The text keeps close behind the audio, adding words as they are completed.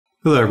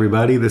Hello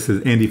everybody, this is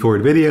Andy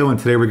Ford Video, and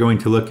today we're going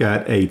to look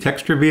at a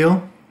text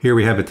reveal. Here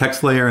we have a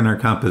text layer in our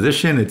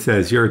composition. It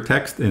says your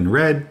text in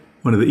red.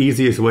 One of the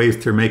easiest ways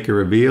to make a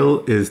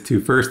reveal is to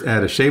first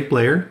add a shape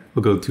layer.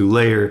 We'll go to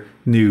Layer,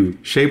 New,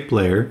 Shape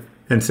Layer.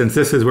 And since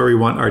this is where we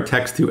want our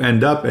text to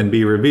end up and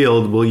be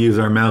revealed, we'll use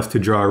our mouse to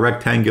draw a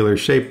rectangular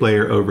shape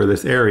layer over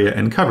this area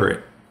and cover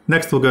it.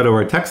 Next we'll go to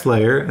our text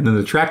layer, and in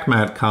the Track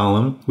Matte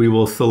column, we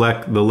will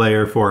select the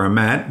layer for our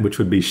matte, which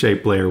would be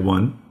Shape Layer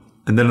 1.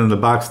 And then in the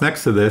box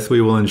next to this,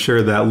 we will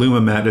ensure that Luma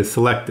Matte is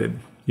selected.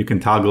 You can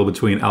toggle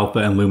between Alpha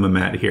and Luma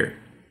Matte here.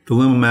 The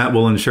Luma Matte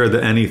will ensure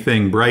that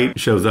anything bright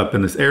shows up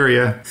in this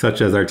area,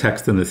 such as our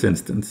text in this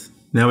instance.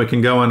 Now we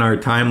can go in our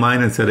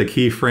timeline and set a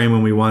keyframe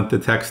when we want the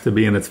text to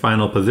be in its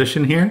final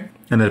position here.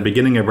 And at the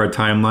beginning of our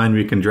timeline,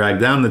 we can drag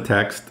down the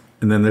text,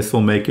 and then this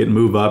will make it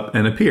move up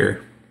and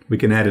appear. We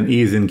can add an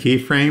ease in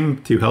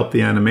keyframe to help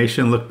the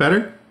animation look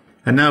better.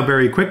 And now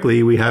very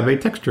quickly we have a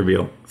text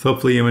reveal. So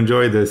hopefully you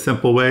enjoyed this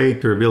simple way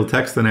to reveal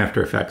text in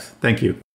After Effects. Thank you.